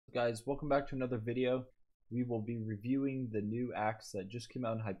Guys, welcome back to another video. We will be reviewing the new axe that just came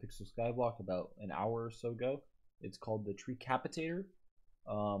out in Hypixel Skyblock about an hour or so ago. It's called the Treecapitator.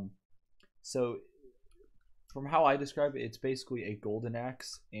 So from how I describe it, it's basically a golden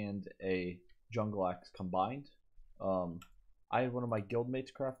axe and a jungle axe combined. I had one of my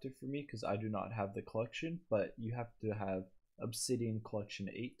guildmates craft it for me because I do not have the collection, but you have to have Obsidian Collection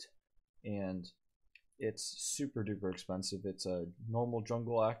 8, and it's super duper expensive. It's a normal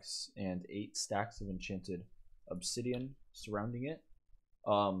jungle axe and 8 stacks of enchanted obsidian surrounding it.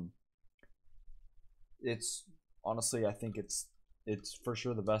 It's honestly, I think it's for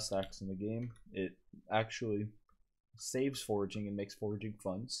sure the best axe in the game. It actually saves foraging and makes foraging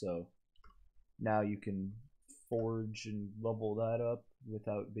fun. So now you can forge and level that up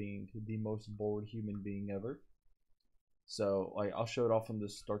without being the most bored human being ever. So I'll show it off on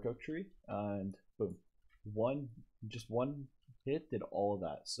this dark oak tree, and boom, just one hit did all of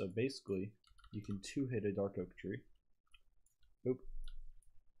that. So basically, you can 2-hit a dark oak tree. Boop,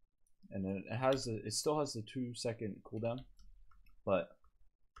 and then it still has the 2-second cooldown, but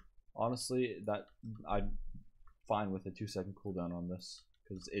honestly, that I'm fine with a 2-second cooldown on this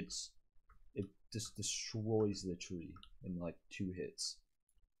because it just destroys the tree in like 2 hits.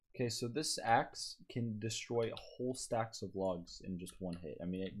 Okay, so this axe can destroy whole stacks of logs in just 1 hit. I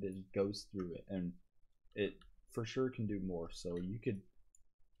mean, it goes through it, and it for sure can do more. So you could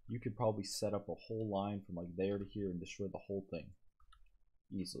probably set up a whole line from like there to here and destroy the whole thing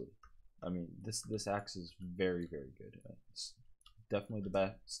easily. I mean, this axe is very good. It's definitely the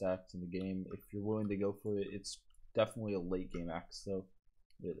best axe in the game. If you're willing to go for it, it's definitely a late game axe though.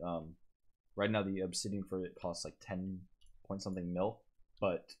 It right now the obsidian for it costs like 10 point something mil,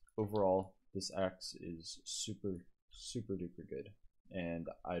 but overall this axe is super duper good, and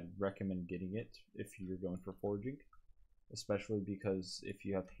I'd recommend getting it if you're going for foraging, especially because if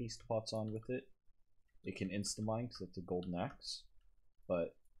you have haste pots on with it, it can insta-mine because it's a golden axe.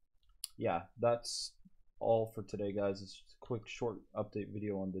 But yeah, that's all for today, guys. It's just a quick short update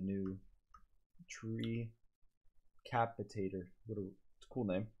video on the new Treecapitator. What a cool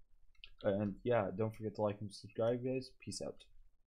name. And yeah, don't forget to like and subscribe, guys. Peace out.